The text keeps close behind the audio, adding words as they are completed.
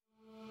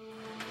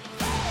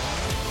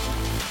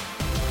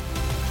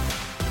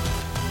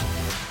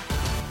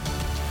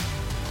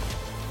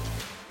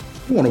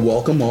I want to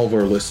welcome all of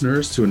our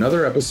listeners to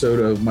another episode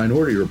of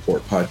Minority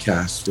Report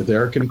podcast with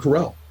Eric and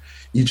Carell.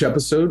 Each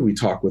episode, we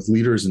talk with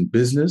leaders in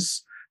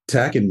business,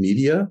 tech, and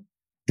media.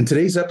 And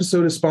today's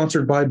episode is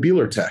sponsored by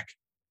BeelerTech.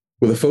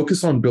 With a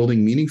focus on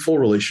building meaningful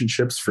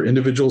relationships for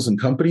individuals and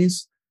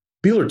companies,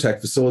 BeelerTech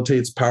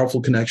facilitates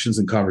powerful connections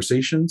and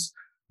conversations,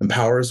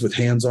 empowers with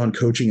hands-on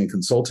coaching and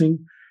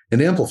consulting,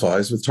 and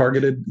amplifies with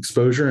targeted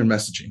exposure and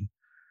messaging.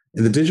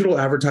 In the digital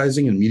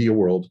advertising and media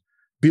world,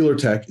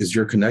 BeelerTech is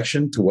your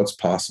connection to what's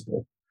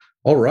possible.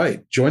 All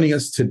right, joining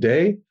us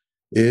today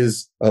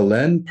is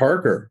Elaine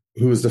Parker,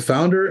 who is the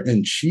founder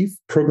and chief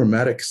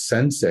programmatic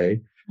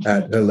sensei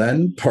at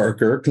Elaine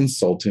Parker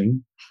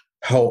Consulting.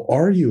 How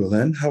are you,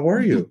 Elaine? How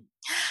are you?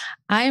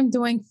 I am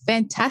doing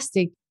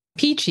fantastic.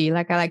 Peachy,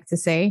 like I like to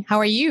say. How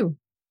are you?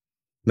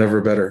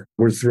 Never better.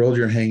 We're thrilled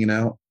you're hanging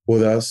out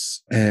with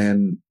us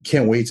and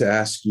can't wait to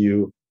ask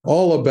you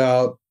all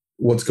about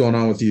what's going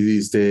on with you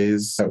these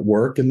days at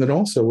work, and then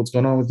also what's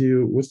going on with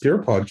you with your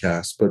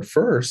podcast. But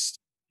first,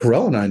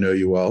 Carell and I know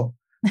you well,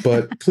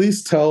 but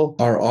please tell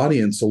our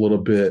audience a little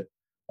bit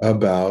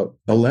about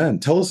Elaine.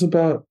 Tell us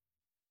about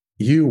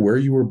you, where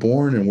you were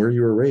born and where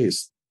you were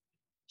raised.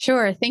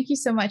 Sure. Thank you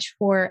so much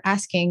for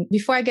asking.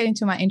 Before I get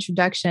into my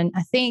introduction,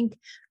 I think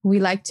we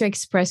like to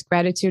express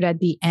gratitude at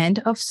the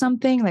end of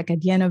something, like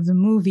at the end of the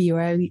movie or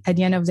at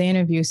the end of the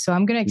interview. So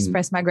I'm going to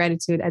express my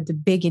gratitude at the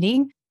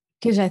beginning,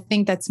 because I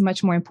think that's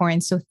much more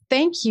important. So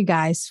thank you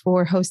guys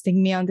for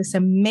hosting me on this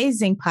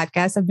amazing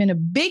podcast. I've been a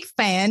big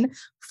fan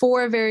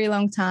for a very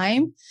long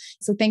time.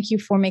 So thank you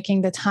for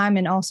making the time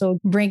and also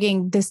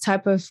bringing this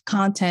type of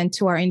content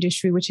to our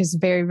industry, which is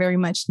very, very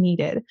much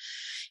needed,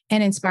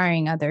 and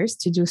inspiring others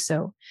to do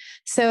so.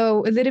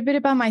 So a little bit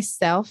about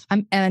myself.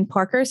 I'm Elaine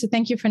Parker. So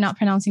thank you for not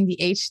pronouncing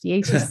the H. The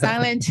H is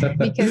silent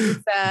because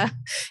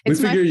it's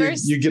we figure my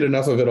first... you get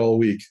enough of it all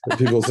week.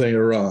 People saying it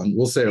wrong.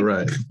 We'll say it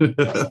right.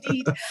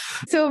 Indeed.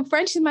 So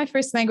French is my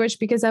first language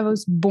because I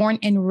was born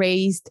and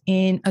raised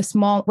in a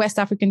small West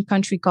African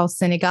country called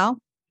Senegal.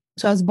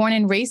 So I was born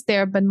and raised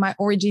there, but my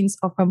origins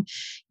are from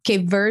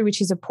Cape Verde,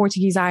 which is a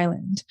Portuguese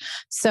island.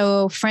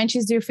 So French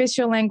is the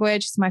official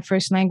language. It's my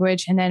first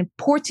language. And then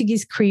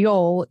Portuguese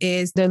Creole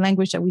is the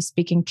language that we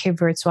speak in Cape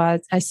Verde. So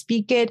I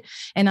speak it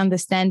and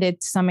understand it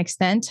to some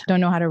extent.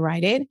 Don't know how to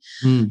write it.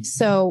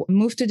 So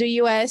moved to the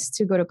US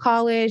to go to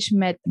college,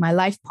 met my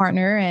life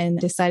partner and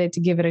decided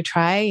to give it a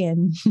try.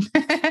 And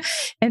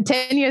and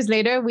 10 years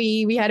later,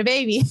 we had a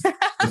baby,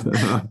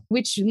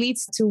 which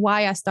leads to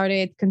why I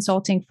started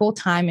consulting full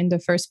time in the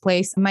first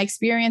place. My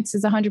experience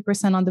is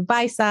 100% on the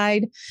buy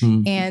side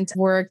and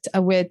worked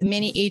with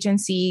many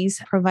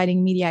agencies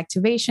providing media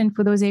activation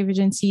for those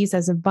agencies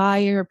as a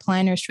buyer,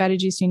 planner,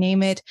 strategist, you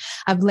name it.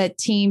 I've led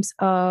teams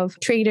of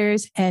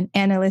traders and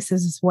analysts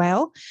as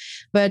well.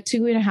 But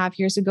 2.5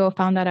 years ago,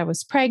 found out I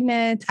was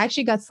pregnant. I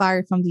actually got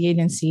fired from the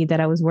agency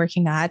that I was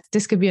working at.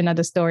 This could be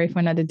another story for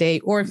another day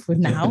or for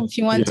now. If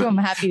you want to, I'm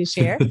happy to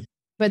share.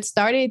 But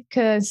started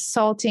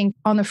consulting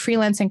on a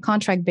freelance and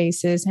contract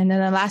basis. And in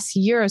the last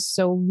year or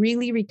so,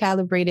 really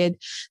recalibrated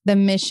the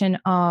mission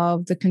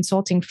of the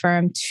consulting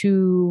firm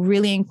to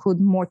really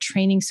include more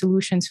training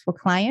solutions for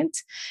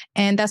clients.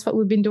 And that's what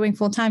we've been doing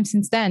full time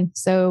since then.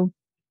 So,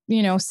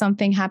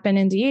 something happened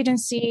in the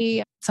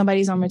agency,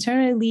 somebody's on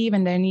maternity leave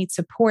and they need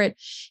support.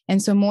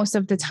 And so most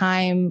of the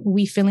time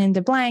we fill in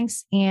the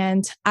blanks.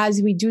 And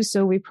as we do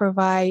so, we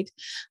provide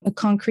a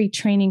concrete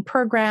training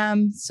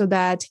program so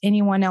that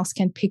anyone else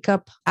can pick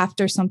up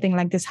after something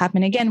like this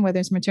happen again, whether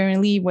it's maternity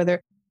leave,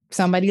 whether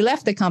somebody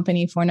left the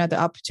company for another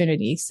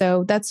opportunity.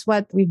 So that's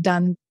what we've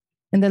done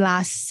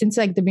since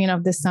like the beginning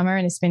of this summer.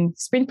 And it's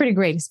been pretty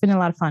great. It's been a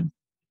lot of fun.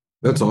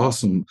 That's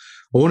awesome.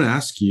 I want to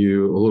ask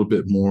you a little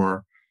bit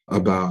more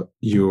about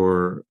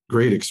your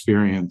great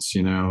experience,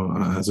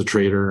 as a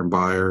trader and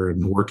buyer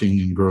and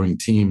working and growing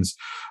teams.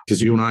 Because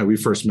you and I, we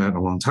first met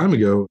a long time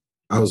ago.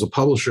 I was a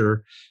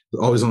publisher,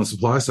 always on the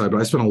supply side,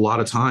 but I spent a lot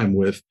of time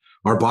with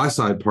our buy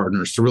side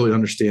partners to really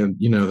understand,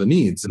 the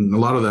needs. And a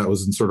lot of that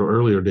was in sort of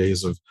earlier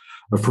days of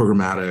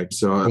programmatic.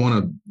 So I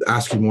want to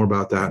ask you more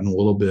about that in a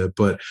little bit,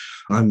 but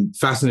I'm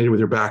fascinated with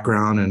your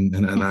background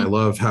and I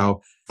love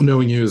how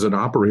knowing you as an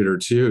operator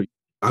too.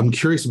 I'm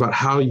curious about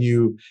how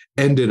you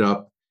ended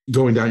up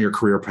going down your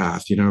career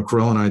path.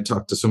 Carell and I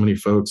talked to so many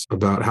folks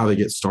about how they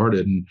get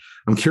started. And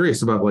I'm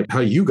curious about how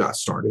you got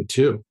started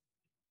too.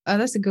 Oh,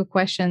 that's a good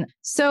question.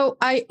 So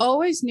I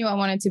always knew I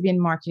wanted to be in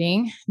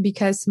marketing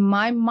because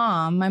my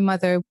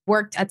mother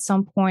worked at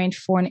some point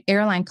for an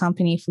airline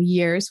company for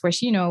years where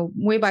she,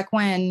 way back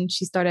when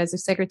she started as a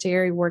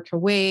secretary, worked her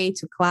way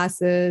to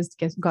classes,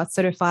 got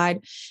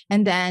certified,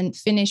 and then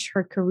finished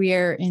her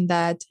career in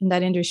that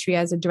industry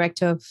as a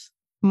director of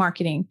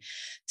marketing.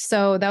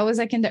 So that was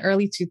like in the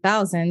early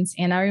 2000s.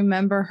 And I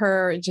remember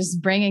her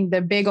just bringing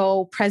the big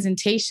old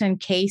presentation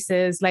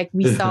cases like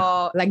we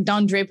saw, like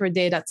Don Draper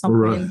did at some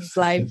point in his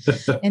life.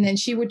 And then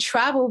she would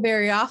travel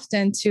very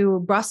often to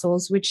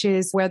Brussels, which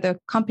is where the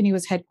company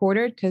was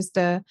headquartered because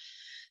the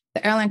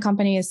airline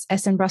company is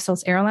SN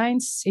Brussels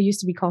Airlines. It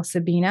used to be called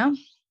Sabena.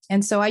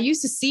 And so I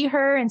used to see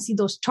her and see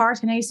those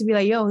charts. And I used to be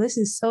like, yo, this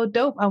is so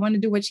dope. I want to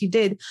do what she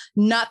did,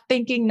 not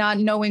thinking, not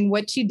knowing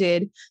what she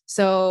did.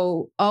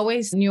 So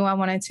always knew I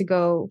wanted to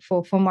go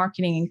for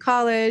marketing in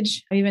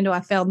college, even though I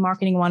failed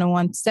marketing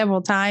 101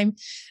 several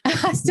times.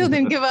 I still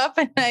didn't give up.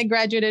 And I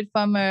graduated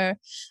from a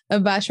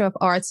Bachelor of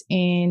Arts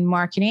in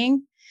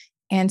marketing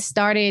and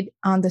started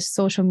on the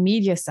social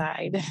media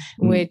side,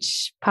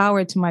 which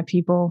power to my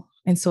people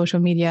in social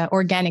media,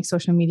 organic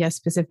social media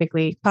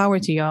specifically. Power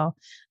to y'all.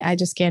 I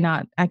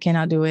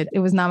cannot do it. It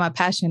was not my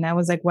passion. I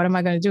was like, what am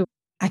I going to do?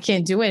 I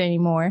can't do it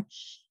anymore.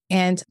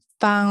 And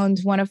found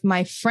one of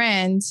my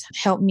friends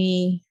helped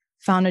me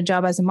found a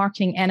job as a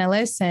marketing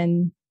analyst.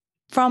 And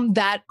from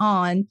that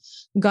on,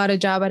 got a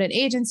job at an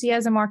agency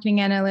as a marketing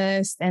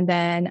analyst. And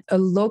then a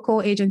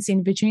local agency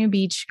in Virginia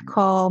Beach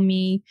called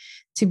me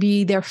to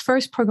be their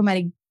first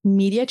programmatic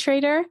media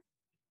trader.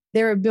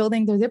 They were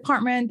building their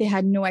department. They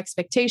had no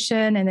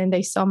expectation. And then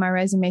they saw my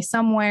resume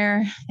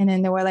somewhere. And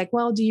then they were like,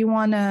 well, do you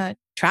want to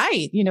try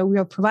it?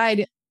 We'll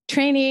provide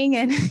training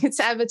and it's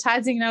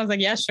advertising. And I was like,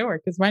 yeah, sure.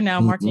 Because right now,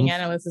 marketing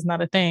analyst is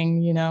not a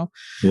thing,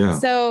 Yeah.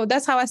 So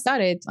that's how I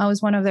started. I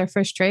was one of their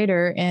first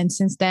trader. And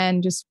since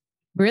then, just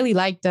really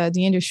liked the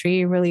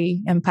industry,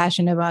 really am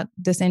passionate about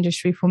this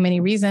industry for many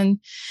reasons,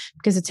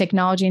 because of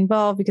technology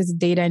involved, because of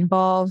data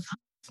involved,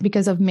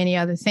 because of many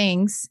other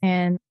things.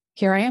 And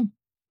here I am.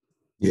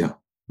 Yeah.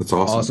 That's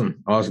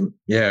awesome. Awesome.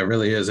 Yeah, it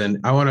really is. And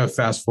I want to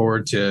fast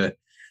forward to,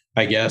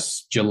 I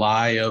guess,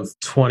 July of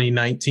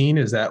 2019.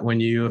 Is that when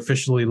you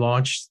officially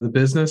launched the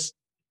business?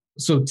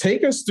 So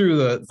take us through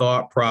the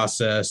thought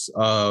process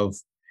of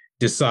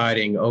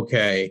deciding,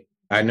 okay,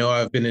 I know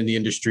I've been in the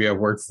industry, I've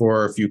worked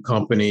for a few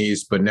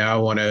companies, but now I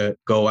want to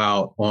go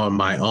out on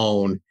my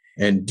own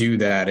and do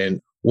that. And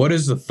what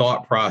is the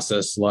thought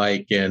process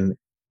like? And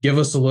give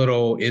us a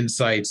little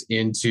insights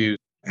into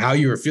how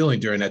you were feeling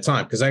during that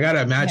time. Because I got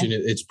to imagine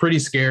it's pretty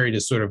scary to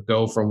sort of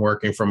go from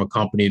working from a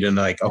company to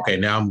like, okay,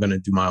 now I'm going to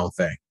do my own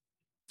thing.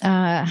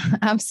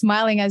 I'm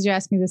smiling as you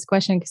ask me this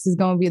question because it's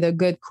going to be the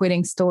good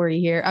quitting story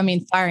here. I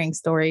mean, firing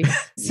story.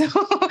 So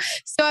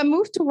I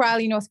moved to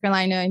Raleigh, North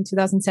Carolina in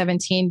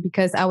 2017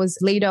 because I was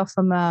laid off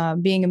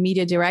from being a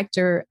media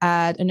director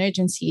at an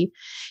agency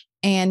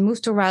and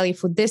moved to Raleigh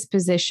for this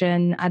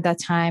position at that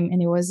time.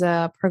 And it was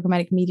a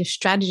programmatic media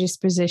strategist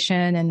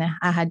position. And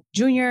I had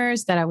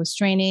juniors that I was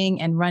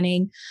training and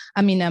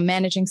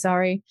managing,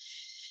 sorry.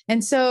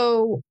 And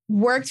so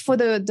worked for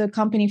the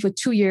company for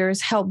 2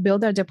 years, helped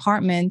build our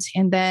department.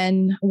 And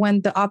then when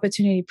the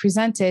opportunity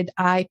presented,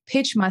 I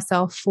pitched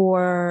myself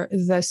for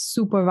the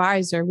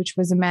supervisor, which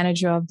was the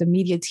manager of the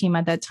media team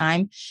at that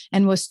time,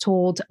 and was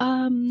told,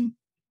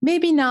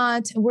 maybe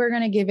not. We're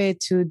going to give it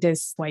to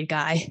this white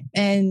guy.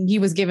 And he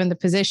was given the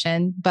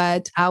position,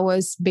 but I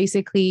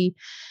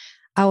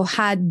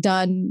had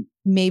done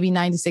maybe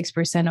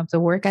 96% of the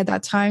work at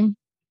that time.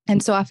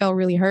 And so I felt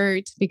really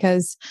hurt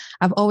because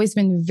I've always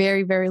been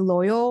very, very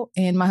loyal.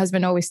 And my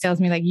husband always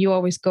tells me, like, you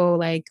always go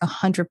like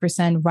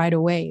 100% right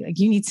away. Like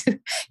you need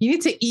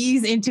to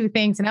ease into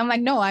things. And I'm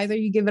like, no, either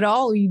you give it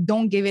all or you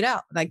don't give it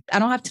up. Like, I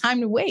don't have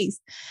time to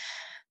waste.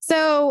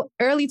 So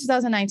early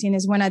 2019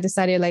 is when I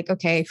decided, like,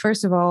 okay,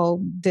 first of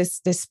all, this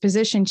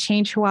position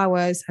changed who I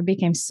was. I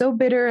became so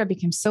bitter. I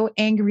became so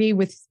angry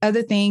with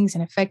other things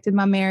and affected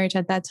my marriage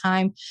at that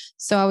time.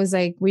 So I was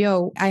like,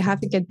 I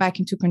have to get back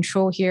into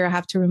control here. I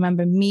have to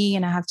remember me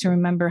and I have to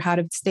remember how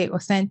to stay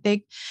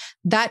authentic.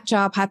 That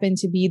job happened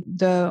to be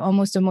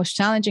almost the most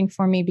challenging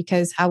for me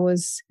because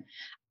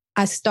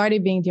I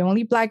started being the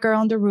only Black girl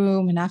in the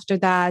room. And after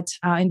that,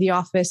 in the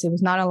office, it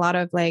was not a lot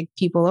of like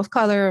people of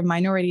color,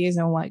 minorities,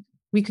 and what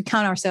we could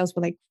count ourselves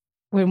with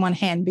one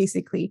hand,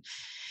 basically.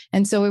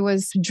 And so it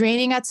was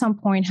draining at some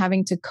point,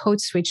 having to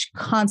code switch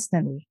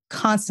constantly.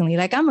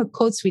 Like I'm a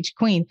code switch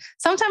queen.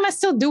 Sometimes I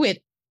still do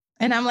it.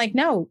 And I'm like,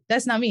 no,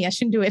 that's not me. I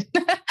shouldn't do it.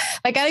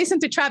 Like I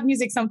listen to trap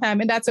music sometimes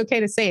and that's okay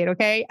to say it.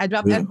 Okay. I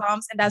drop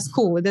F-bombs and that's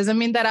cool. It doesn't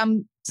mean that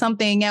I'm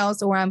something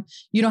else or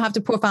you don't have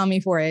to profile me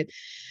for it.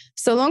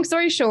 So long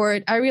story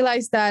short, I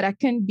realized that I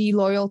couldn't be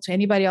loyal to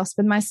anybody else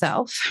but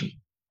myself.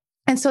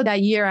 And so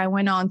that year I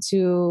went on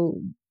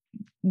to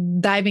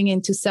diving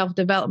into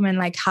self-development,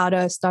 like how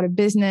to start a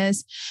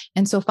business.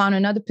 And so found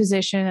another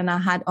position and I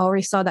had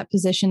already saw that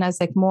position as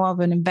like more of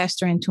an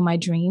investor into my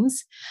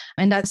dreams.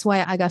 And that's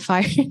why I got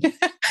fired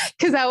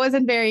because I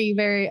wasn't very,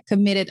 very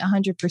committed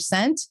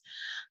 100%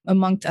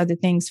 amongst other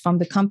things from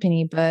the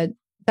company. But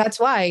that's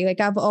why, like,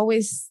 I've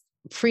always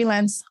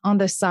freelance on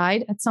the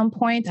side at some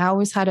point. I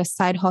always had a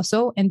side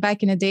hustle. And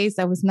back in the days,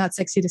 that was not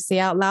sexy to say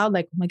out loud.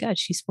 Like, oh my God,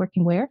 she's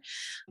working where?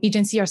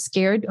 Agencies are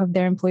scared of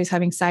their employees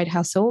having side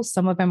hustles.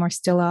 Some of them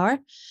still are.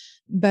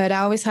 But I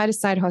always had a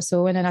side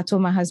hustle. And then I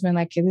told my husband,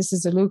 like, this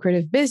is a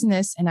lucrative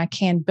business and I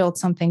can build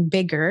something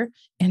bigger.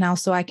 And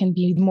also I can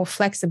be more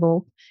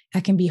flexible. I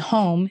can be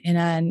home. And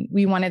then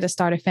we wanted to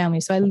start a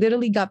family. So I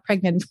literally got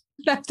pregnant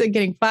after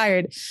getting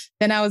fired.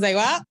 Then I was like,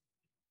 well,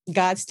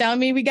 God's telling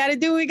me we got to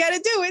do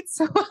it.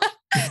 So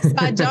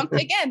I jumped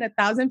again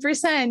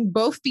 1,000%,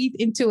 both feet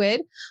into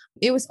it.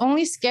 It was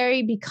only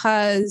scary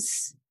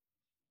because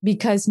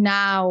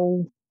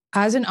now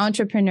as an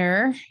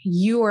entrepreneur,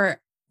 you are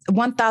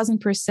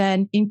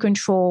 1000% in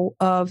control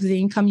of the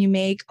income you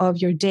make, of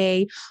your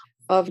day,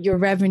 of your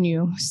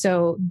revenue.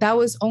 So that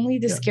was only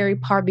the scary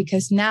part,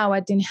 because now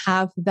I didn't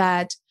have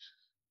that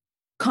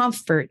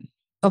comfort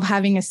of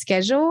having a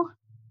schedule.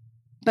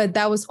 But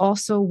that was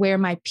also where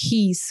my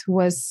peace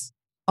was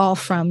all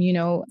from,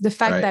 the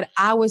fact that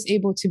I was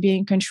able to be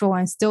in control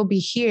and still be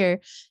here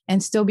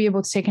and still be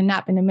able to take a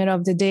nap in the middle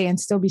of the day and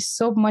still be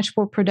so much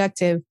more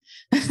productive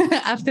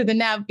after the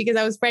nap because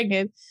I was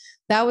pregnant.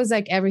 That was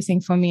like everything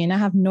for me. And I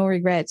have no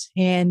regrets.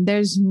 And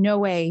there's no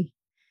way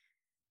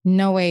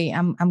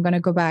I'm going to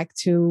go back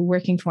to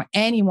working for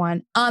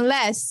anyone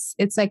unless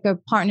it's like a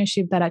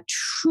partnership that I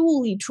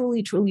truly,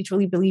 truly, truly,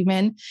 truly believe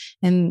in.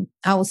 And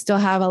I will still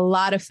have a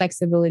lot of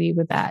flexibility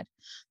with that.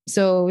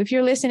 So if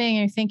you're listening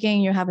and you're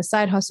thinking you have a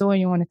side hustle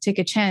and you want to take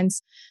a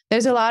chance,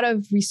 there's a lot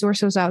of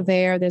resources out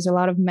there. There's a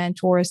lot of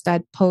mentors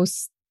that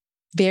post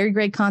very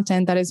great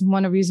content. That is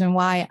one of the reasons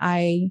why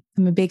I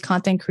am a big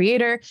content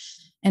creator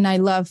and I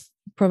love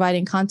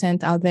providing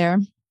content out there.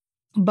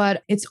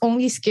 But it's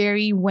only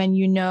scary when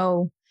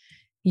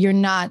you're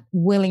not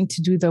willing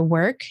to do the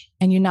work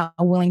and you're not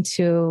willing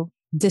to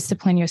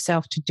discipline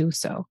yourself to do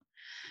so.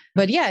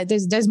 But yeah,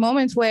 there's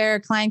moments where a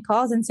client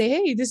calls and say,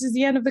 hey, this is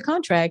the end of the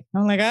contract.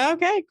 I'm like, oh,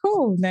 okay,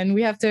 cool. Then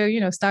we have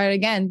to, start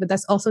again. But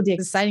that's also the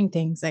exciting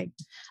things like,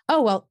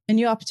 oh, well, a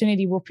new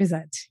opportunity will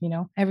present,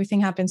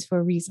 everything happens for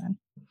a reason.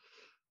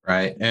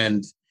 Right.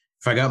 And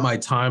if I got my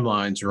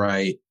timelines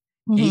right,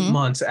 8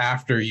 months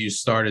after you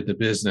started the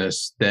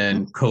business,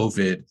 then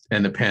COVID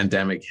and the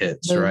pandemic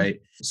hits, right?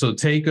 So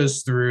take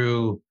us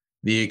through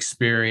the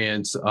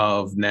experience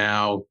of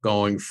now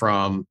going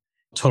from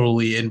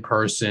totally in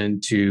person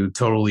to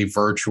totally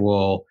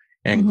virtual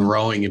and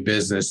growing a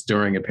business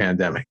during a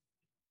pandemic.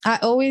 I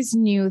always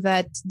knew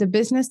that the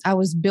business I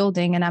was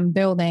building and I'm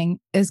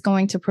building is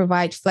going to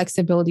provide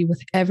flexibility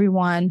with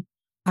everyone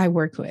I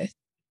work with.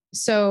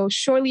 So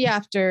shortly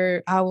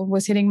after, I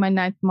was hitting my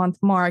 9th month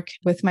mark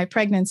with my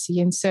pregnancy.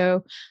 And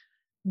so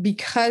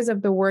because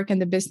of the work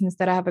and the business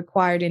that I have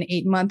acquired in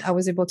 8 months, I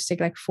was able to take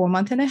like 4.5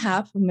 months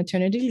of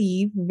maternity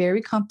leave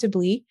very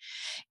comfortably.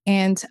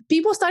 And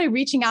people started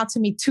reaching out to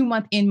me 2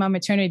 months in my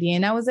maternity.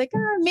 And I was like,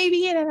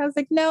 maybe. And I was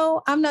like,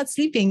 no, I'm not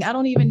sleeping. I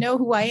don't even know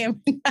who I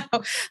am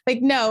now.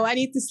 Like, no, I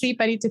need to sleep.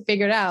 I need to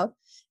figure it out.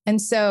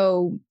 And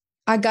so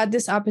I got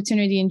this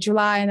opportunity in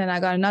July, and then I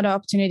got another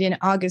opportunity in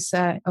August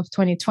of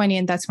 2020.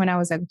 And that's when I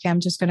was like, okay,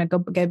 I'm just going to go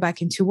get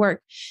back into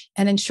work.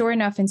 And then sure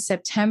enough, in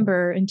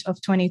September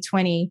of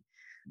 2020,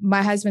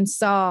 my husband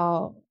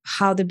saw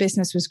how the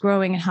business was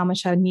growing and how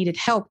much I needed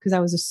help because I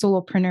was a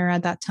solopreneur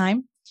at that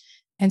time.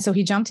 And so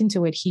he jumped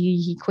into it.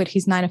 He quit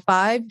his 9 to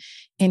 5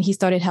 and he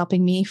started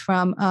helping me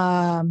from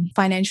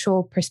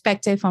financial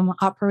perspective, from an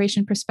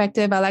operation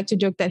perspective. I like to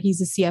joke that he's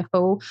the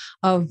CFO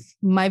of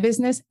my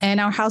business and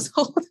our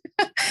household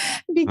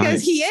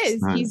because he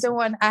is. Nice. He's the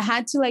one. I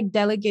had to like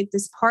delegate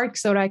this part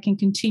so that I can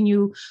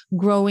continue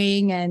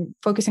growing and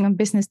focusing on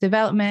business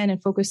development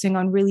and focusing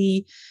on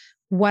really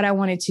what I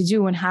wanted to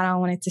do and how I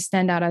wanted to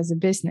stand out as a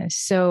business.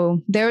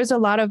 So there was a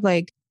lot of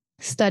like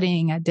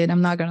studying I did.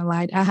 I'm not going to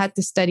lie. I had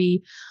to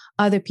study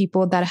other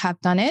people that have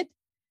done it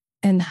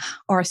and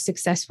are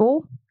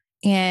successful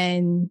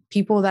and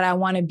people that I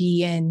want to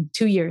be in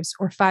 2 years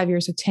or 5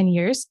 years or 10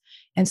 years.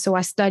 And so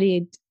I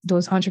studied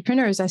those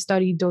entrepreneurs. I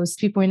studied those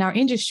people in our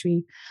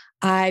industry.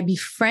 I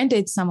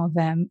befriended some of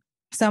them.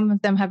 Some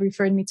of them have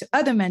referred me to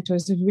other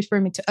mentors, have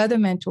referred me to other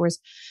mentors.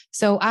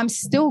 So I'm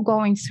still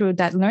going through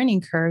that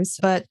learning curve,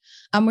 but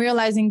I'm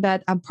realizing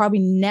that I'm probably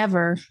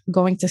never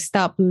going to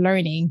stop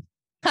learning,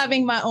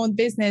 having my own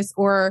business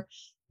or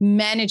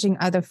managing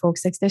other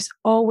folks. Like, there's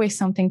always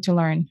something to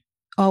learn,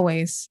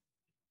 always.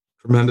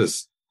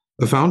 Tremendous.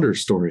 The founder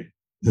story.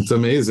 It's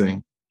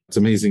amazing. It's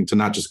amazing to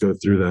not just go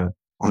through that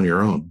on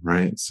your own,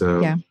 right?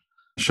 So yeah.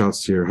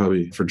 Shouts to your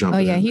hubby for jumping.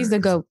 Oh yeah, he's the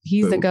GOAT.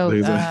 He's the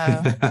GOAT.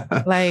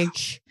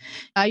 Like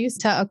I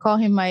used to call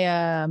him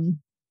my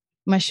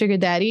my sugar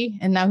daddy,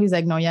 and now he's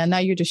like, no, yeah, now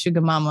you're the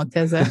sugar mama.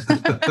 Because I'm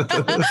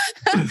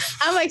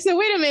like, so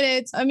wait a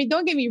minute. I mean,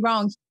 don't get me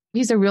wrong.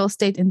 He's a real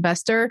estate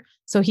investor,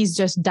 so he's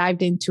just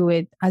dived into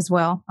it as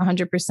well,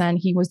 100%.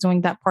 He was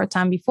doing that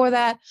part-time before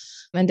that,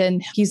 and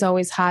then he's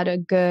always had a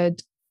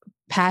good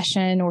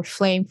passion or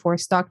flame for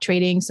stock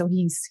trading. So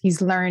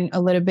he's learned a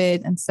little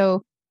bit, and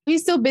so.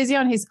 He's still busy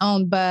on his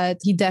own, but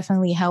he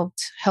definitely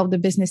helped the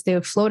business stay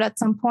afloat at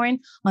some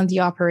point on the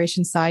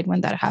operation side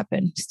when that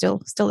happened.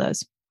 Still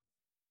does.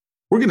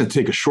 We're going to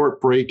take a short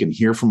break and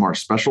hear from our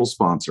special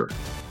sponsor.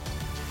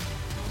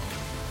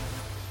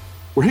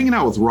 We're hanging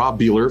out with Rob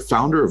Buehler,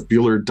 founder of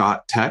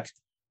Buehler.tech.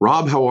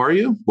 Rob, how are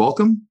you?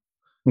 Welcome.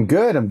 I'm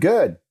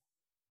good.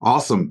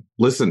 Awesome.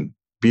 Listen,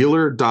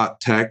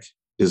 Buehler.tech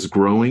is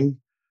growing.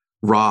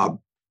 Rob,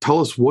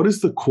 tell us, what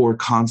is the core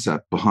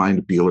concept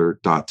behind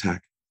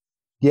Buehler.tech?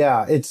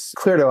 Yeah, it's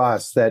clear to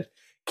us that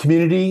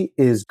community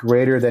is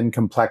greater than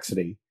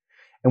complexity.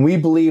 And we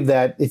believe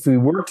that if we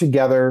work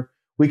together,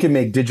 we can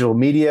make digital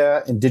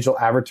media and digital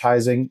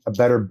advertising a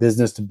better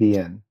business to be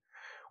in.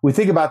 We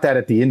think about that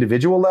at the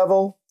individual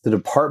level, the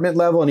department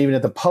level and even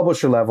at the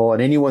publisher level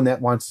and anyone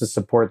that wants to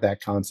support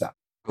that concept.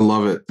 I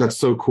love it. That's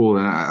so cool.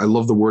 And I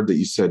love the word that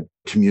you said,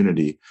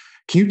 community.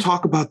 Can you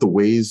talk about the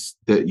ways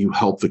that you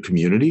help the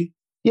community?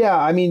 Yeah,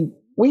 I mean,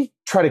 we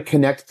try to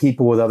connect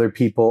people with other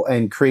people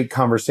and create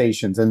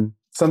conversations. And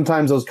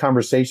sometimes those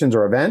conversations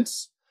are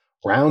events,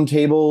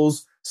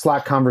 roundtables,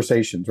 Slack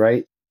conversations,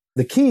 right?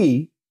 The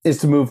key is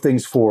to move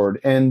things forward.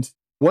 And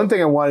one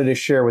thing I wanted to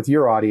share with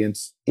your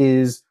audience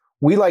is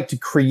we like to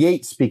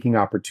create speaking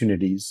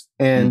opportunities.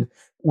 And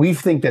we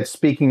think that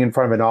speaking in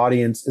front of an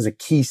audience is a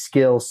key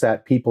skill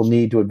set people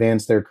need to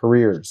advance their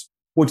careers,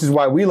 which is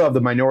why we love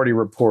the Minority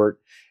Report,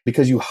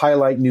 because you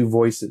highlight new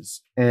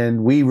voices.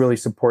 And we really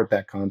support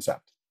that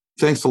concept.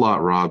 Thanks a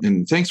lot, Rob.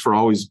 And thanks for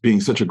always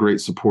being such a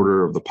great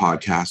supporter of the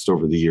podcast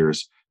over the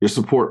years. Your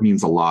support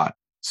means a lot.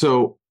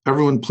 So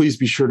everyone, please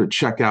be sure to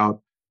check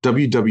out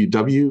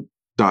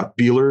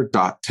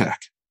www.beeler.tech.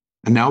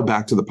 And now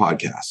back to the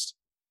podcast.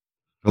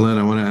 Ellen,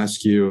 I want to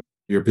ask you,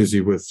 you're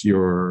busy with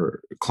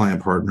your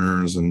client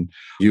partners and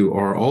you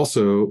are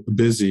also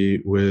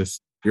busy with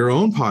your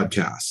own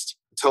podcast.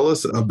 Tell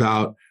us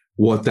about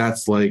what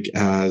that's like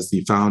as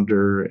the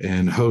founder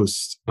and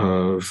host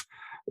of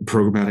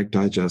Programmatic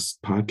Digest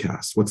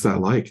podcast. What's that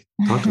like?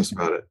 Talk to us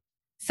about it.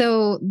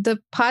 So the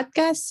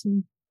podcast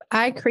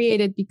I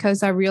created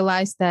because I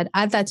realized that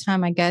at that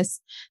time, I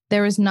guess,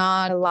 there was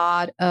not a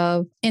lot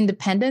of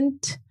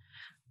independent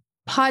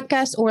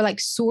podcasts or like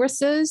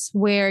sources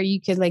where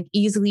you could like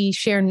easily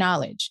share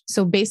knowledge.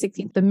 So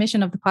basically the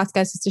mission of the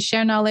podcast is to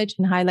share knowledge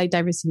and highlight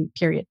diversity,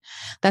 period.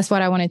 That's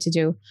what I wanted to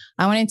do.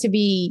 I wanted to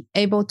be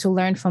able to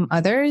learn from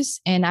others.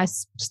 And I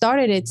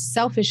started it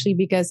selfishly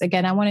because,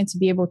 again, I wanted to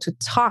be able to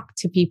talk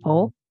to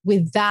people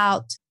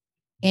without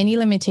any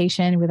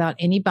limitation, without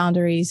any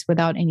boundaries,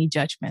 without any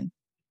judgment.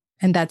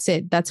 And that's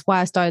it. That's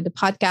why I started the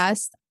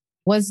podcast.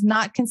 Was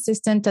not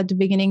consistent at the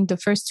beginning. The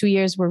first 2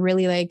 years were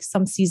really like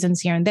some seasons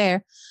here and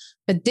there.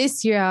 But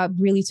this year, I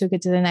really took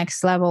it to the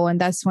next level.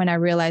 And that's when I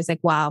realized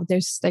like, wow,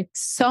 there's like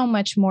so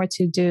much more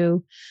to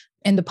do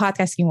in the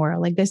podcasting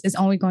world. Like this is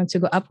only going to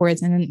go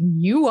upwards. And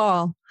you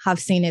all have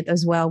seen it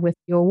as well with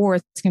your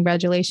awards.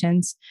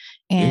 Congratulations.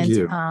 And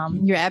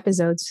your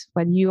episodes.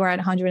 But you are at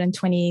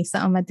 120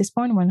 something at this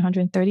point,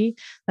 130.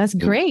 That's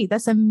great.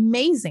 That's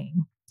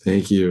amazing.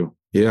 Thank you.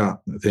 Yeah,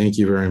 thank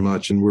you very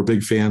much. And we're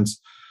big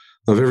fans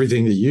of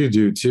everything that you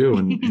do too.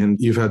 And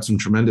you've had some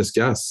tremendous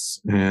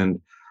guests. And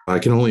I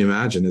can only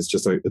imagine it's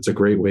a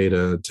great way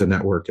to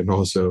network and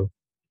also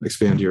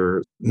expand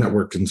your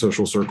network and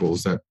social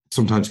circles that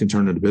sometimes can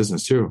turn into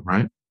business too,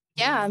 right?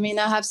 Yeah. I mean,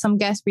 I have some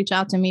guests reach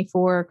out to me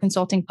for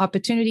consulting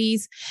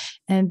opportunities.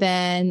 And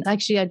then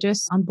actually I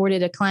just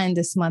onboarded a client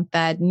this month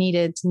that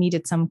needed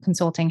some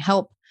consulting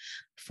help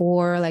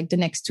for like the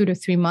next 2 to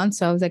 3 months.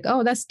 So I was like,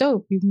 oh, that's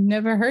dope. You've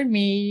never heard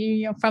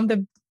me from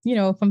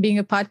being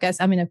a podcast.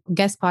 I mean, a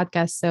guest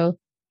podcast. So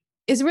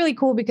it's really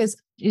cool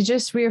because it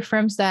just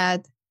reaffirms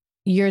that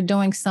you're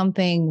doing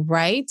something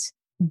right,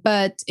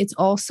 but it's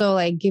also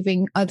like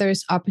giving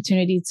others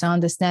opportunity to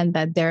understand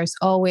that there's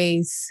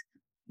always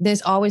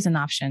an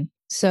option.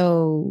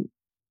 So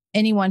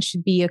anyone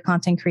should be a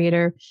content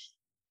creator,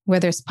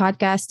 whether it's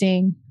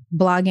podcasting,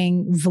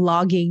 blogging,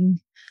 vlogging,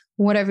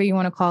 whatever you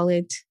want to call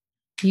it.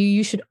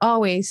 You should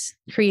always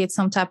create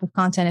some type of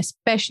content,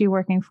 especially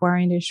working for our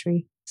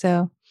industry.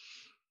 So,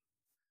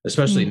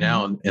 especially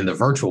now in the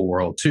virtual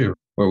world too,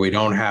 where we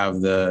don't have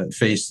the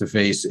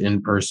face-to-face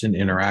in-person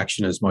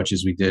interaction as much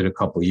as we did a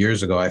couple of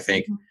years ago. I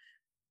think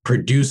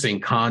producing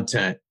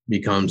content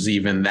becomes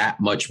even that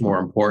much more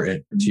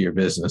important to your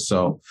business.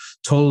 So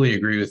totally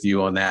agree with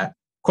you on that.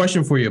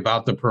 Question for you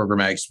about the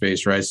programmatic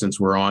space, right? Since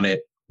we're on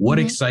it, what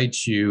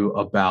excites you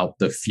about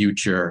the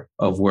future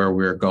of where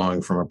we're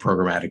going from a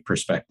programmatic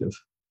perspective?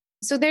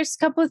 So there's a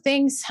couple of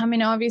things. I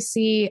mean,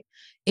 obviously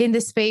in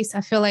this space,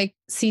 I feel like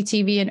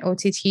CTV and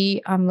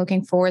OTT, I'm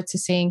looking forward to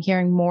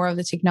hearing more of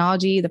the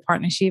technology, the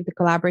partnership, the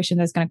collaboration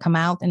that's going to come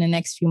out in the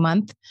next few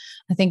months.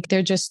 I think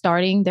they're just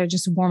starting. They're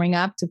just warming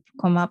up to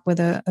come up with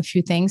a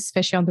few things,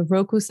 especially on the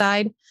Roku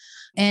side.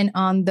 And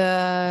on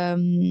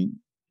the,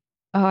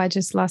 I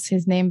just lost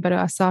his name, but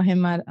I saw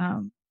him at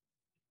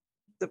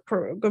the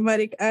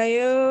Programmatic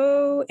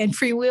IO and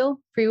Freewheel.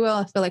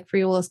 I feel like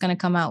Freewheel is going to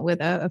come out with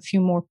a few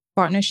more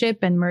partnership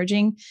and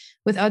merging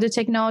with other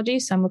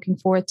technologies. So I'm looking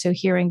forward to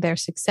hearing their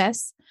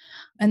success.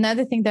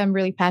 Another thing that I'm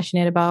really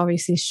passionate about,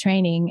 obviously, is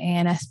training.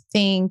 And I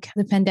think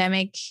the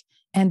pandemic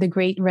and the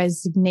great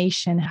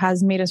resignation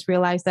has made us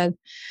realize that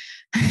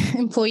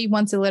employee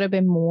wants a little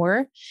bit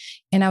more.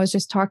 And I was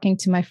just talking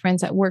to my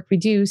friends at Work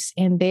Reduce,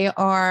 and they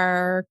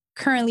are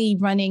currently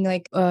running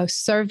like a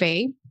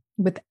survey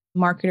with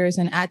marketers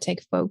and ad tech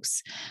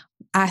folks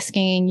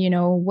asking,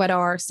 what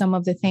are some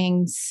of the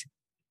things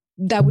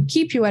that would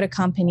keep you at a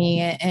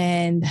company?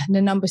 And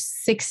the number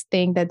 6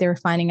 thing that they're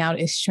finding out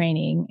is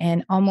training.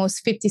 And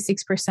almost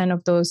 56%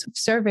 of those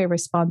survey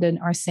respondents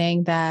are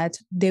saying that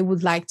they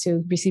would like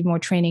to receive more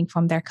training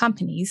from their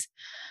companies.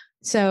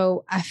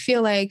 So I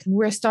feel like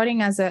we're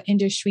starting as an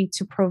industry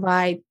to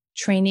provide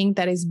training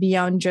that is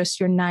beyond just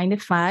your 9 to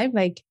 5.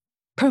 Like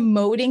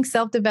promoting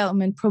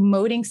self-development,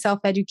 promoting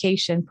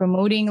self-education,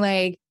 promoting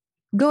like,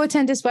 go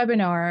attend this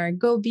webinar,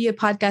 go be a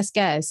podcast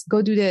guest,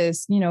 go do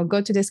this,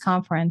 go to this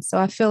conference. So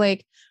I feel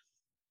like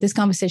this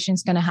conversation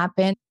is going to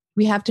happen.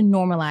 We have to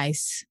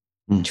normalize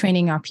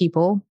training our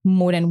people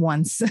more than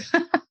once,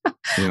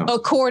 a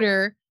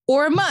quarter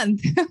or a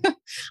month.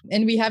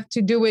 And we have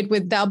to do it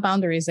without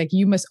boundaries. Like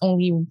you must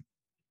only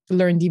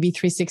learn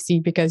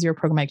DV360 because you're a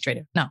programmatic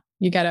trader. No,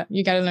 you gotta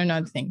learn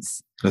other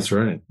things. That's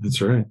right.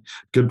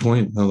 Good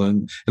point,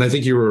 Ellen. And I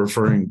think you were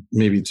referring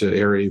maybe to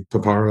Ari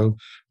Paparo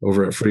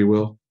over at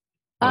FreeWill.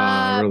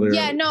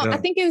 Earlier. I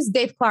think it was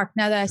Dave Clark.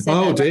 Now that I said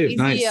that. Dave,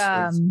 nice.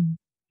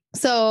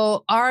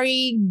 So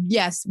Ari,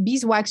 yes,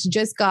 Beeswax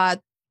just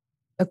got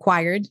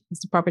acquired, is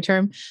the proper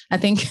term, I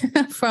think,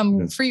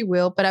 from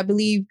FreeWill. But I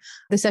believe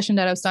the session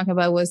that I was talking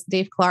about was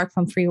Dave Clark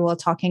from FreeWill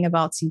talking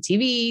about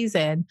CTVs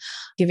and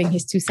giving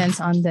his 2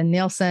 cents on the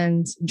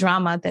Nielsen's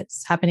drama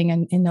that's happening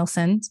in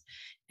Nielsen's.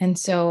 And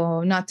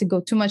so not to go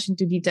too much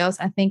into details,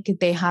 I think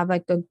they have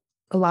like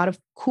a lot of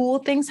cool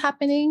things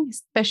happening,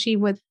 especially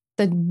with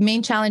the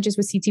main challenges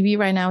with CTV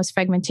right now is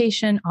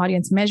fragmentation,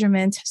 audience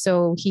measurement.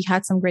 So he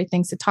had some great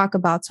things to talk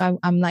about. So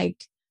I'm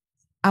like,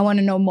 I want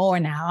to know more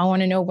now. I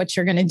want to know what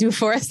you're going to do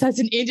for us as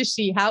an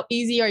industry. How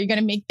easy are you going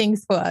to make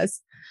things for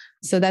us?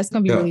 So that's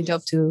going to be really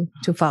dope to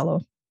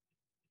follow.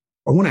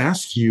 I want to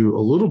ask you a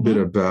little bit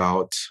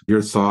about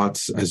your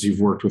thoughts as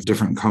you've worked with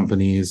different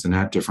companies and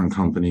at different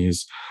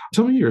companies.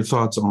 Tell me your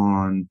thoughts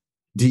on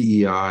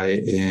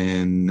DEI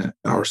in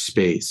our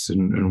space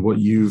and what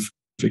you've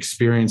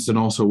experienced and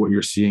also what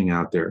you're seeing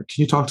out there.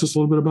 Can you talk to us a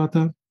little bit about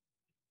that?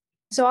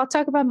 So I'll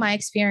talk about my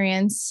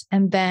experience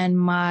and then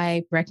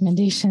my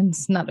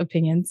recommendations, not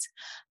opinions.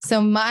 So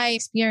my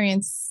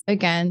experience,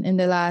 again, in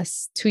the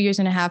last 2.5 years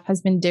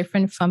has been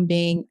different from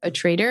being a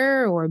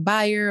trader or a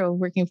buyer or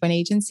working for an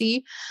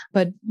agency.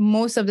 But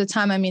most of the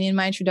time, in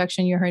my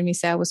introduction, you heard me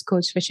say I was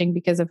code switching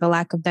because of a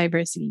lack of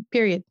diversity,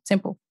 period.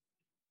 Simple.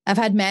 I've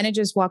had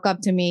managers walk up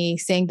to me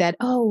saying that,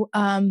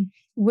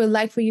 we'd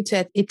like for you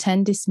to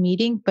attend this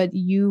meeting, but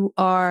you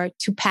are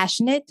too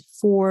passionate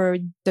for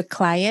the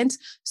client.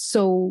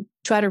 So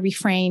try to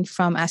refrain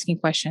from asking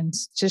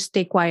questions. Just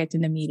stay quiet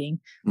in the meeting.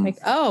 Like,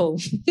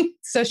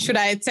 so should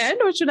I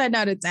attend or should I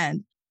not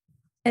attend?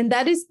 And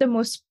that is the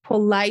most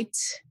polite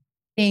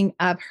thing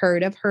I've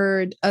heard. I've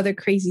heard other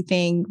crazy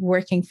thing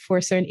working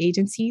for certain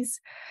agencies,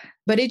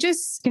 but it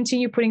just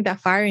continued putting that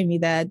fire in me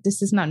that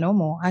this is not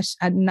normal.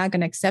 I'm not going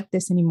to accept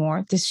this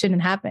anymore. This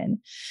shouldn't happen.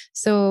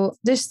 So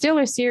there's still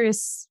a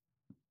serious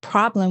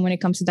problem when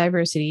it comes to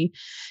diversity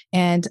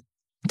and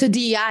to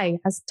DEI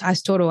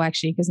as total,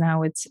 actually, because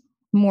now it's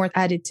more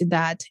added to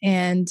that.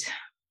 And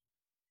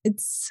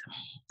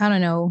I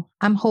don't know.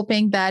 I'm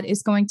hoping that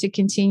it's going to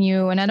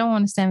continue. And I don't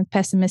want to sound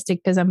pessimistic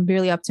because I'm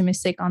really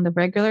optimistic on the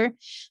regular,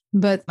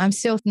 but I'm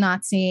still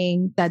not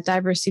seeing that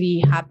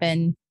diversity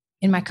happen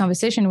in my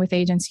conversation with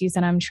agencies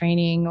that I'm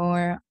training.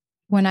 Or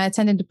when I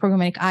attended the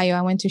Programmatic IO,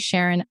 I went to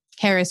Sharon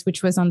Harris,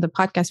 which was on the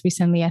podcast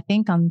recently, I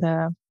think on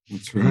the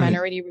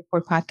Minority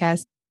Report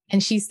podcast.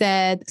 And she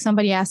said,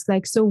 somebody asked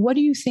like, so what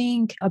do you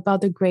think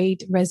about the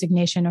Great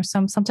Resignation or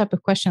some type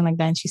of question like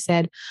that? And she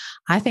said,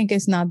 I think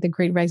it's not the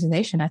Great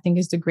Resignation. I think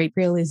it's the great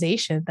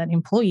realization that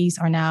employees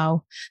are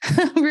now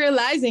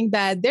realizing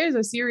that there's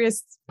a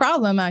serious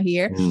problem out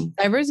here.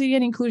 Diversity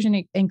and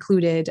inclusion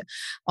included,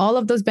 all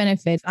of those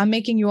benefits. I'm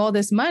making you all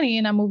this money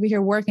and I'm over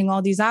here working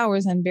all these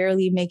hours and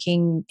barely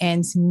making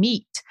ends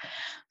meet.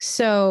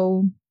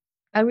 So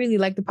I really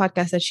liked the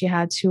podcast that she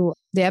had too.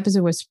 The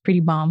episode was pretty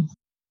bomb.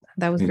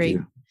 That was great.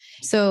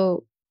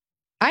 So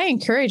I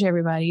encourage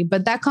everybody,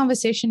 but that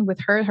conversation with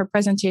her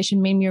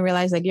presentation made me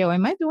realize like,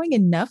 am I doing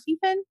enough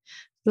even?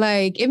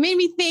 Like it made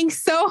me think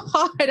so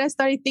hard. I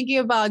started thinking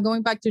about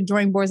going back to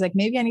drawing boards. Like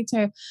maybe I need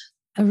to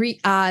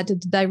re-add the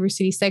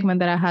diversity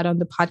segment that I had on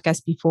the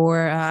podcast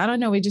before. I don't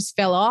know. It just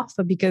fell off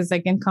because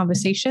like in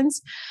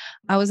conversations,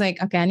 I was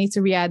like, okay, I need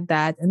to re-add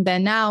that. And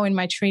then now in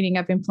my training,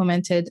 I've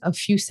implemented a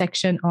few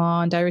sections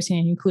on diversity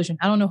and inclusion.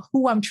 I don't know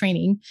who I'm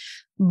training,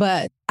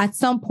 but at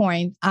some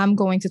point I'm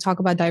going to talk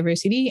about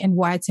diversity and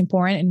why it's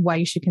important and why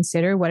you should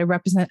consider what it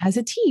represents as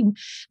a team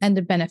and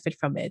the benefit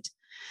from it.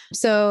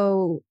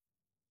 So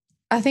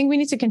I think we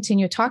need to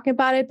continue talking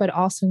about it, but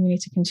also we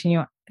need to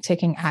continue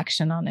taking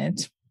action on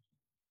it.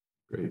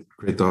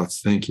 Great thoughts.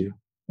 Thank you.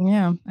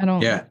 Yeah,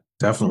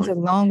 definitely. It's a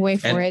long way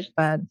for it,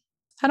 but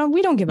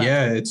we don't give up.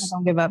 Yeah, I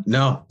don't give up.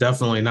 No,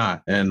 definitely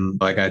not.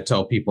 And like I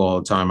tell people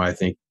all the time, I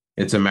think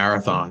it's a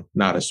marathon,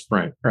 not a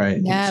sprint, right?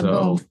 Yeah,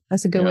 boom.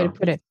 That's a good way to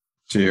put it.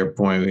 To your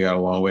point, we got a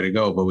long way to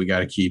go, but we got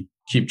to keep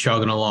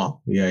chugging along.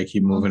 We got to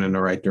keep moving in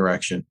the right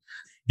direction.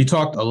 You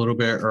talked a little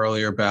bit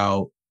earlier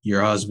about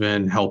your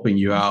husband helping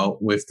you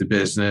out with the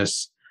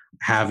business,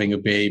 having a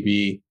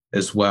baby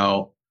as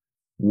well.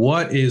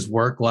 What is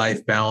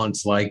work-life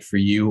balance like for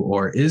you?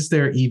 Or is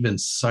there even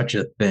such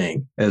a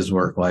thing as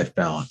work-life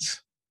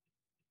balance?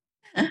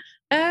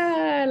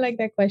 I like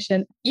that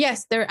question.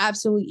 Yes, there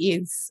absolutely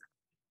is.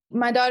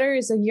 My daughter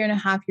is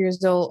 1.5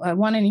 years old,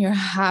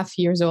 1.5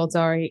 years old,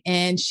 sorry.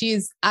 And she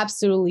is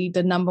absolutely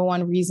the number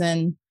one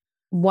reason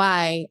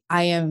why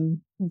I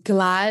am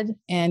glad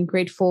and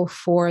grateful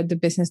for the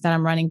business that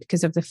I'm running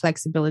because of the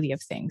flexibility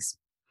of things.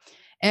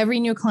 Every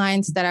new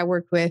client that I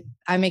work with,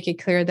 I make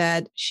it clear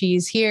that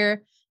she's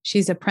here.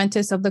 She's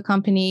apprentice of the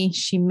company.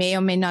 She may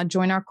or may not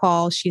join our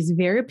call. She's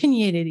very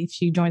opinionated if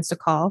she joins the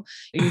call.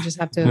 You just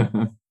have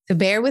to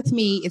bear with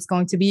me. It's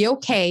going to be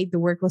okay. The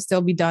work will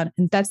still be done.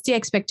 And that's the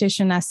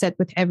expectation I set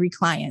with every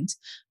client.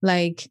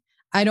 Like,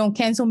 I don't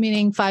cancel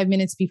meeting 5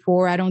 minutes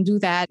before. I don't do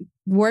that.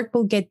 Work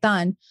will get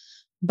done.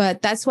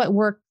 But that's what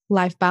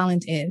work-life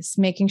balance is,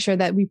 making sure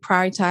that we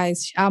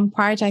prioritize. I'm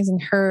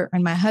prioritizing her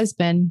and my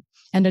husband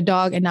and the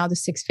dog and now the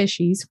 6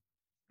 fishies.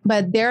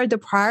 But they're the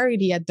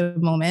priority at the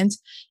moment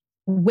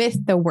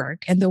with the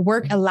work. And the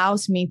work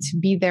allows me to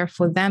be there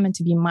for them and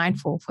to be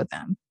mindful for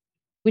them,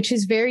 which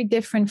is very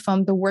different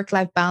from the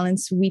work-life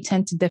balance we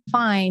tend to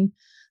define,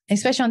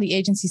 especially on the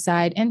agency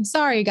side. And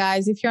sorry,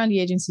 guys, if you're on the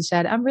agency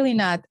side, I'm really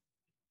not.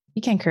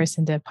 You can't curse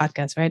in the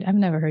podcast, right? I've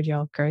never heard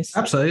y'all curse.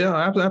 Absolutely.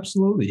 Yeah,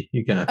 absolutely.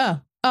 You can.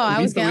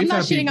 I'm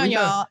not shitting on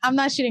y'all. I'm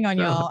not shitting on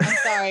y'all. I'm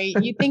sorry.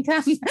 You think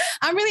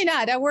I'm really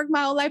not. I work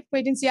my whole life for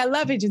agency. I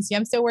love agency.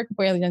 I'm still working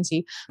for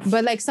agency.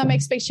 But like some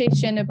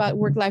expectation about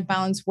work-life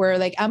balance where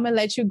like, I'm going to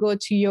let you go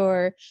to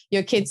your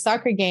kid's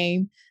soccer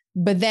game,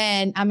 but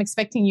then I'm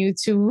expecting you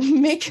to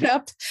make it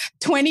up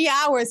 20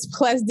 hours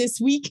plus this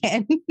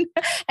weekend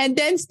and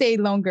then stay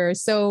longer.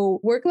 So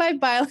work-life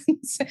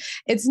balance,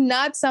 it's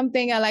not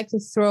something I like to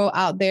throw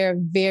out there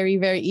very,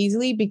 very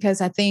easily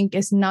because I think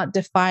it's not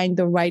defined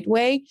the right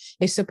way.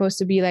 It's supposed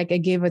to be like a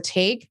give or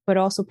take, but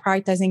also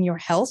prioritizing your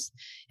health.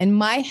 And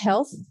my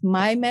health,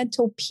 my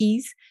mental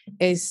peace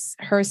is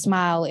her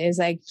smile, is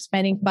like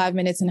spending 5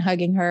 minutes and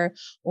hugging her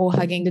or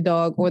hugging the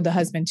dog or the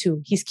husband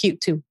too. He's cute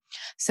too.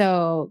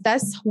 So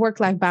that's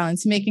work-life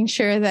balance, making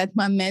sure that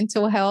my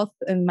mental health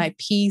and my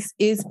peace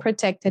is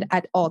protected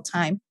at all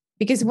time.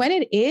 Because when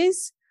it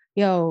is,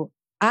 I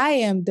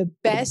am the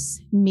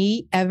best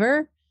me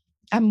ever.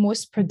 I'm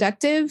most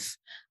productive.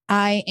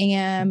 I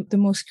am the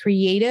most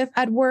creative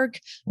at work.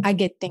 I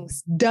get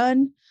things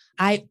done.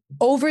 I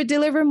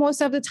over-deliver most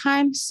of the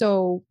time.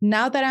 So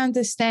now that I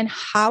understand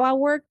how I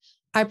work,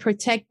 I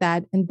protect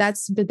that. And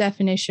that's the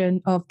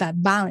definition of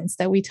that balance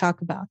that we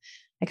talk about.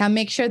 Like I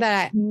make sure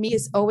that me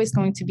is always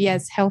going to be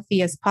as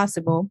healthy as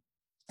possible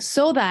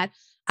so that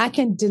I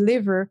can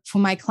deliver for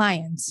my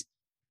clients.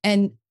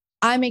 And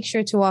I make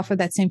sure to offer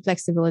that same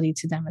flexibility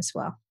to them as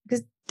well.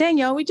 Because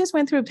Danielle, we just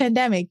went through a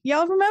pandemic.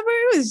 Y'all remember?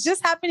 It was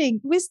just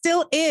happening. We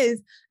still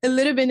is a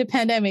little bit in the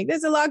pandemic.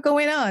 There's a lot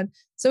going on.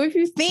 So if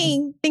you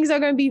think things are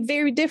going to be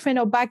very different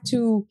or back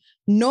to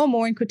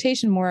normal in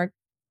quotation mark,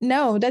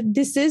 no, that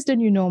this is the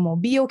new normal.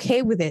 Be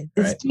okay with it.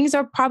 Right. Things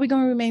are probably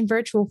going to remain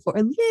virtual for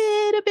a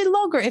little bit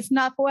longer, if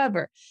not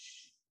forever.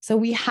 So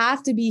we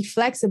have to be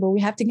flexible.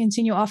 We have to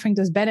continue offering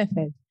those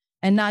benefits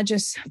and not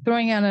just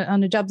throwing it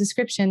on a job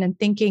description and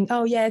thinking,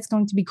 oh yeah, it's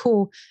going to be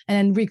cool. And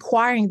then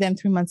requiring them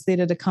 3 months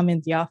later to come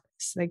in the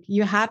office. Like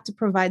you have to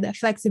provide that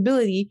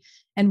flexibility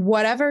and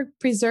whatever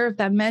preserve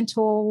that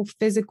mental,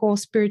 physical,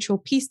 spiritual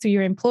peace to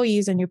your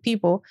employees and your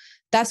people.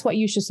 That's what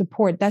you should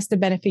support. That's the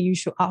benefit you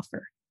should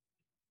offer.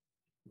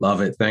 Love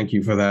it. Thank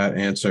you for that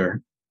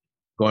answer.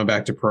 Going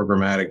back to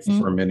programmatic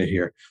for a minute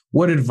here.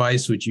 What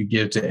advice would you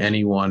give to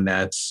anyone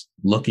that's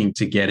looking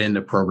to get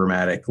into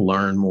programmatic,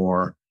 learn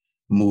more,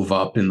 move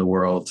up in the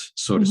world,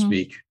 so to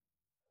speak?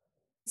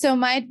 So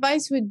my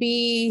advice would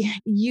be,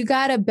 you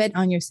got to bet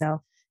on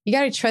yourself. You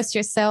got to trust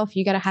yourself.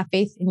 You got to have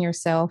faith in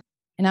yourself.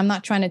 And I'm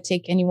not trying to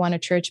take anyone to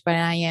church, but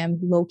I am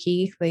low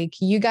key. Like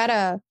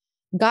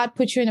God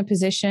put you in a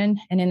position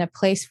and in a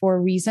place for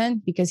a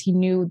reason because he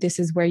knew this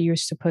is where you're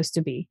supposed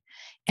to be.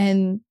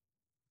 And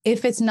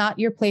if it's not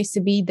your place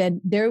to be,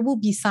 then there will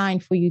be sign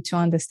for you to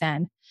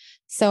understand.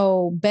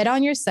 So bet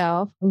on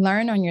yourself,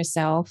 learn on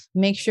yourself,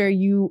 make sure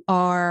you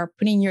are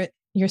putting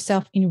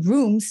yourself in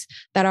rooms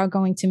that are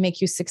going to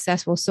make you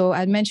successful. So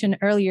I mentioned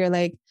earlier,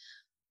 like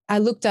I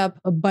looked up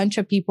a bunch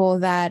of people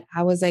that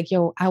I was like,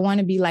 I want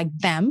to be like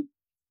them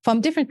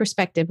from different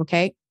perspective.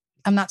 Okay.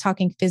 I'm not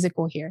talking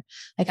physical here.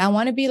 Like I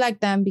want to be like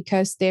them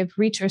because they've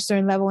reached a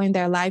certain level in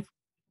their life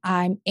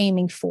I'm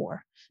aiming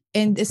for.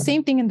 And the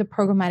same thing in the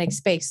programmatic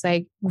space,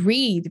 like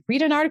read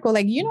an article.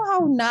 Like, you know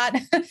how not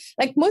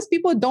like most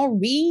people don't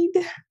read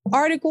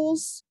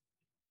articles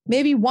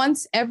maybe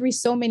once every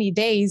so many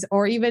days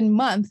or even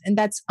month. And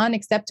that's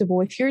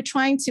unacceptable. If you're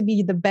trying to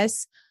be the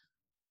best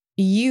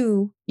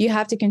you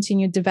have to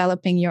continue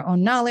developing your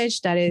own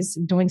knowledge. That is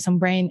doing some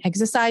brain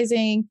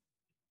exercising,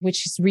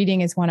 which is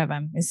reading is one of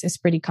them. It's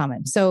pretty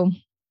common. So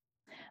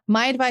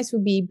my advice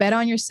would be bet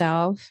on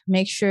yourself.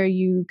 Make sure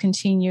you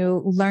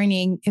continue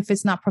learning. If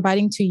it's not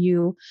providing to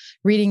you,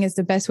 reading is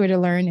the best way to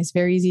learn. It's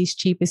very easy. It's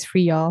cheap. It's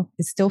free, y'all.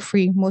 It's still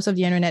free. Most of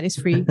the internet is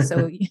free.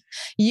 So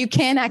you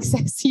can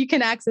access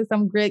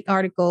some great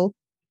article.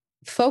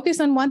 Focus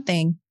on one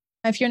thing.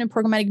 If you're in the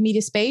programmatic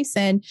media space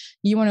and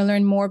you want to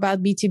learn more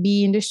about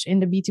B2B industry in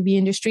the B2B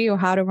industry or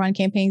how to run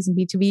campaigns in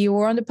B2B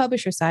or on the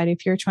publisher side,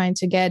 if you're trying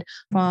to get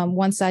from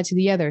one side to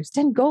the other,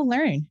 then go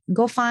learn.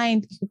 Go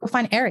find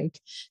Eric.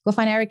 Go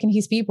find Eric and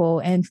his people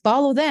and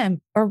follow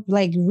them, or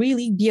like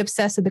really be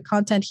obsessed with the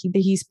content that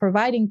he's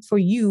providing for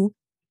you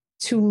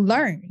to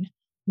learn,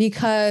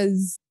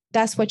 because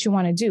that's what you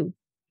want to do.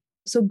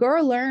 So go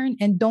learn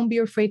and don't be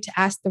afraid to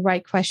ask the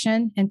right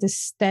question and to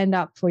stand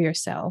up for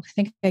yourself. I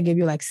think I gave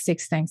you like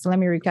 6 things. So let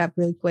me recap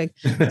really quick.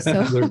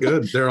 So they're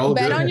good. They're all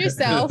bet good. on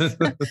yourself,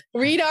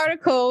 read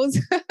articles,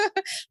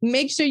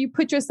 make sure you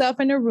put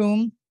yourself in a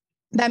room.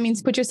 That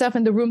means put yourself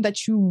in the room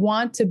that you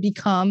want to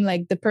become,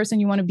 like the person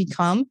you want to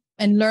become,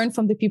 and learn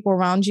from the people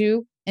around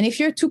you. And if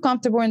you're too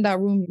comfortable in that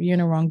room, you're in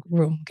the wrong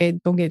room. Okay.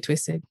 Don't get it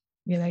twisted.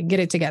 You're like, get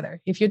it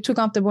together. If you're too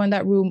comfortable in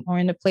that room or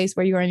in the place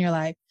where you are in your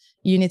life,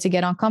 you need to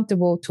get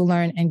uncomfortable to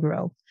learn and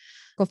grow.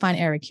 Go find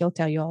Eric. He'll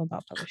tell you all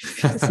about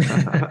publishing.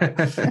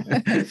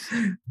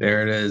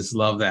 There it is.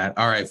 Love that.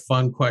 All right.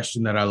 Fun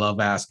question that I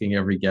love asking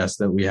every guest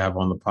that we have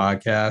on the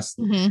podcast.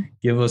 Mm-hmm.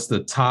 Give us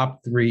the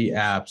top 3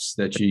 apps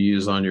that you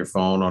use on your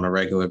phone on a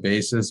regular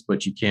basis,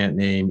 but you can't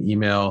name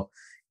email,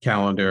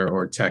 calendar,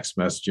 or text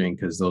messaging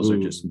because those are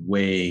just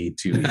way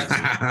too easy.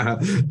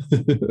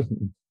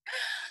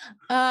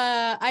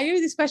 I knew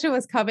this question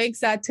was coming,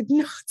 so I took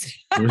notes.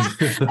 I was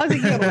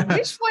like, yo,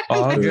 which one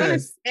am I going to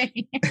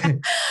say?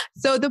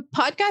 So the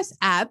podcast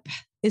app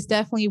is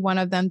definitely one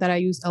of them that I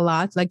use a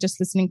lot. Like just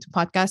listening to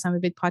podcasts. I'm a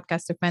big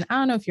podcaster fan. I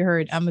don't know if you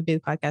heard, I'm a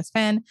big podcast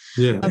fan.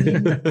 Yeah.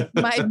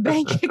 My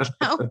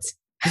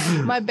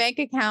bank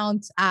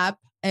account app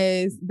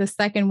is the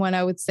second one.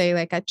 I would say,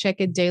 like, I check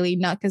it daily,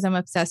 not because I'm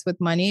obsessed with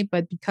money,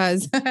 but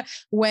because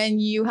when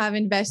you have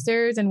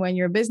investors and when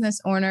you're a business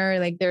owner,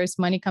 like there's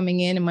money coming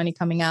in and money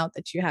coming out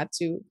that you have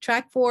to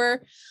track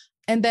for.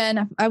 And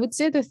then I would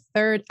say the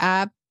third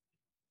app,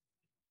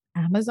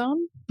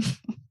 Amazon.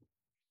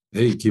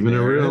 Hey, keeping it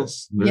real.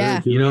 Yeah.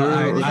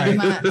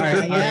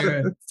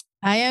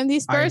 I am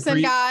this person,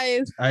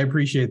 guys. I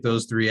appreciate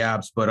those 3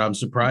 apps, but I'm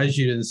surprised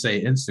you didn't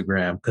say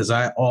Instagram because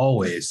I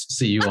always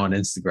see you on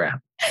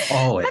Instagram.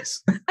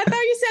 Always. I thought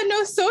you said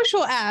no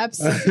social apps.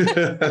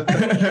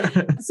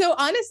 So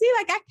honestly,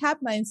 like I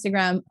capped my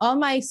Instagram. All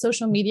my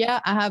social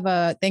media, I have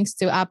thanks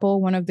to Apple,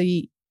 one of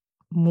the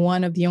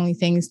only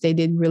things they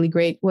did really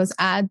great was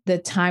add the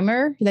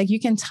timer. Like you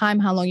can time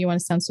how long you want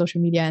to stay on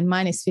social media, and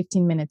mine is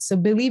 15 minutes. So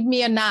believe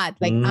me or not,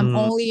 like I'm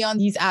only on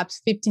these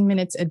apps 15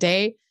 minutes a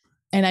day.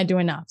 And I do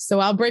enough. So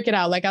I'll break it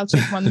out. Like I'll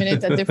check 1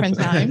 minute at different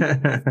time.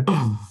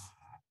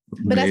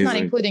 But that's not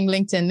including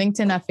LinkedIn.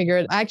 LinkedIn, I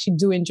figured I actually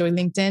do enjoy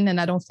LinkedIn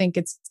and I don't think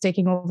it's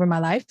taking over my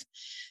life.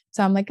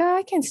 So I'm like,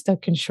 I can still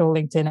control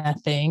LinkedIn, I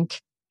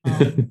think.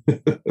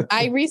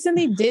 I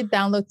recently did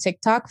download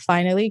TikTok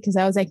finally because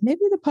I was like,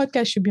 maybe the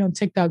podcast should be on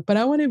TikTok, but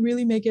I want to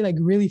really make it like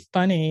really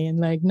funny and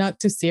like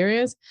not too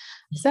serious.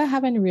 So I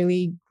haven't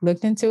really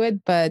looked into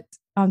it, but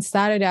on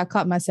Saturday, I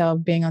caught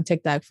myself being on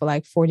TikTok for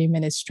like 40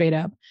 minutes straight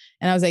up.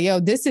 And I was like, yo,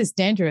 this is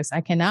dangerous.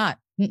 I cannot.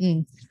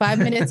 5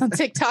 minutes on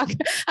TikTok.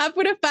 I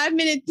put a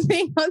 5-minute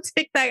thing on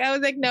TikTok. I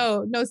was like,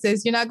 no,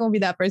 sis, you're not going to be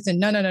that person.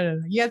 No.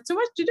 You have too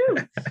much to do.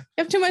 You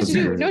have too much to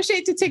do. No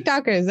shade to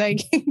TikTokers.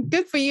 Like,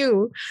 good for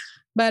you.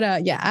 But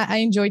I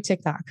enjoy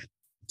TikTok.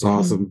 It's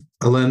awesome.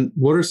 Ellen,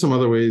 what are some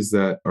other ways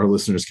that our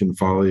listeners can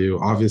follow you?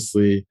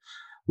 Obviously,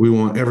 we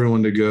want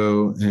everyone to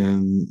go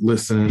and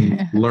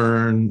listen,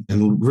 learn,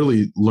 and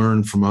really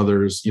learn from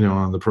others,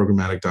 on the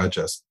Programmatic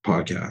Digest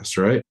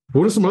podcast, right?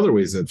 What are some other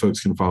ways that folks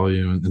can follow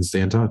you and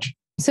stay in touch?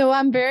 So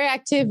I'm very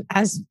active,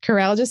 as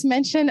Karel just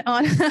mentioned,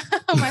 on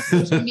my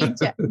social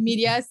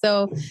media.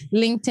 So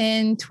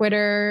LinkedIn,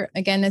 Twitter.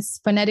 Again,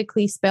 it's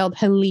phonetically spelled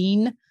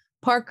Helene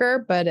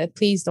Parker, but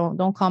please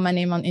don't call my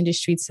name on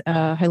industry streets,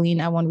 Helene.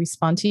 I won't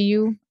respond to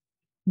you.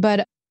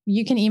 But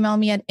you can email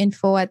me at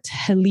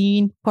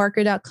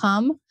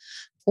info@heleneparker.com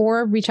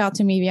or reach out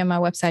to me via my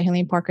website,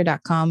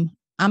 heleneparker.com.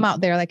 I'm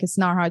out there. Like, it's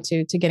not hard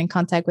to get in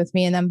contact with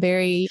me. And I'm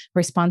very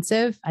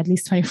responsive, at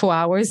least 24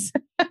 hours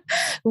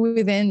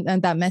within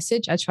that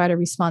message. I try to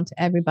respond to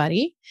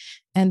everybody.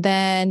 And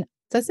then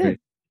that's it.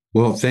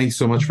 Well, thanks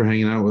so much for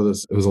hanging out with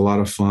us. It was a lot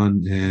of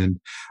fun and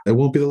it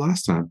won't be the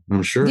last time,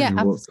 I'm sure. Yeah,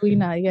 absolutely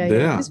not.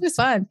 Yeah. This was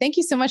fun. Thank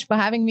you so much for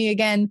having me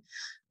again.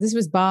 This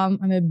was bomb.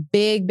 I'm a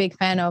big, big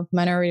fan of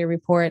Minority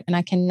Report and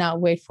I cannot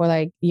wait for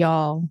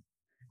y'all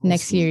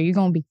next year. You're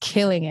going to be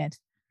killing it.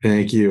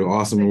 Thank you.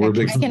 Awesome. I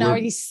can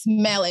already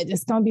smell it.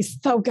 It's going to be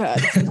so good.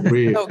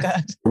 So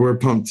good. We're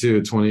pumped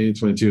too.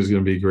 2022 is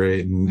going to be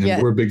great. And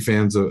we're big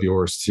fans of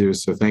yours too.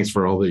 So thanks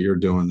for all that you're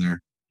doing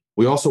there.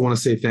 We also want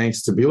to say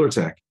thanks to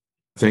BeelerTech.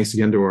 Thanks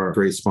again to our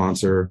great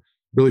sponsor,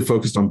 really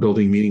focused on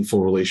building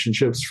meaningful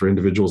relationships for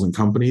individuals and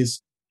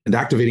companies and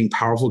activating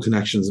powerful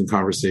connections and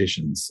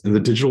conversations. In the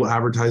digital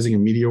advertising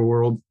and media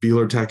world,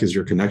 BeelerTech is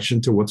your connection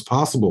to what's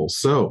possible.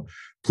 So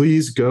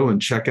please go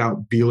and check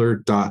out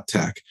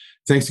Beeler.tech.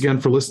 Thanks again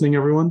for listening,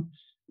 everyone.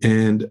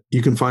 And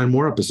you can find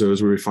more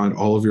episodes where we find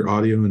all of your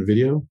audio and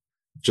video.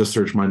 Just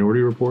search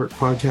Minority Report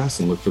Podcast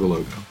and look for the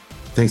logo.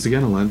 Thanks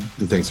again, Ellen,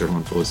 and thanks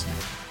everyone for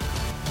listening.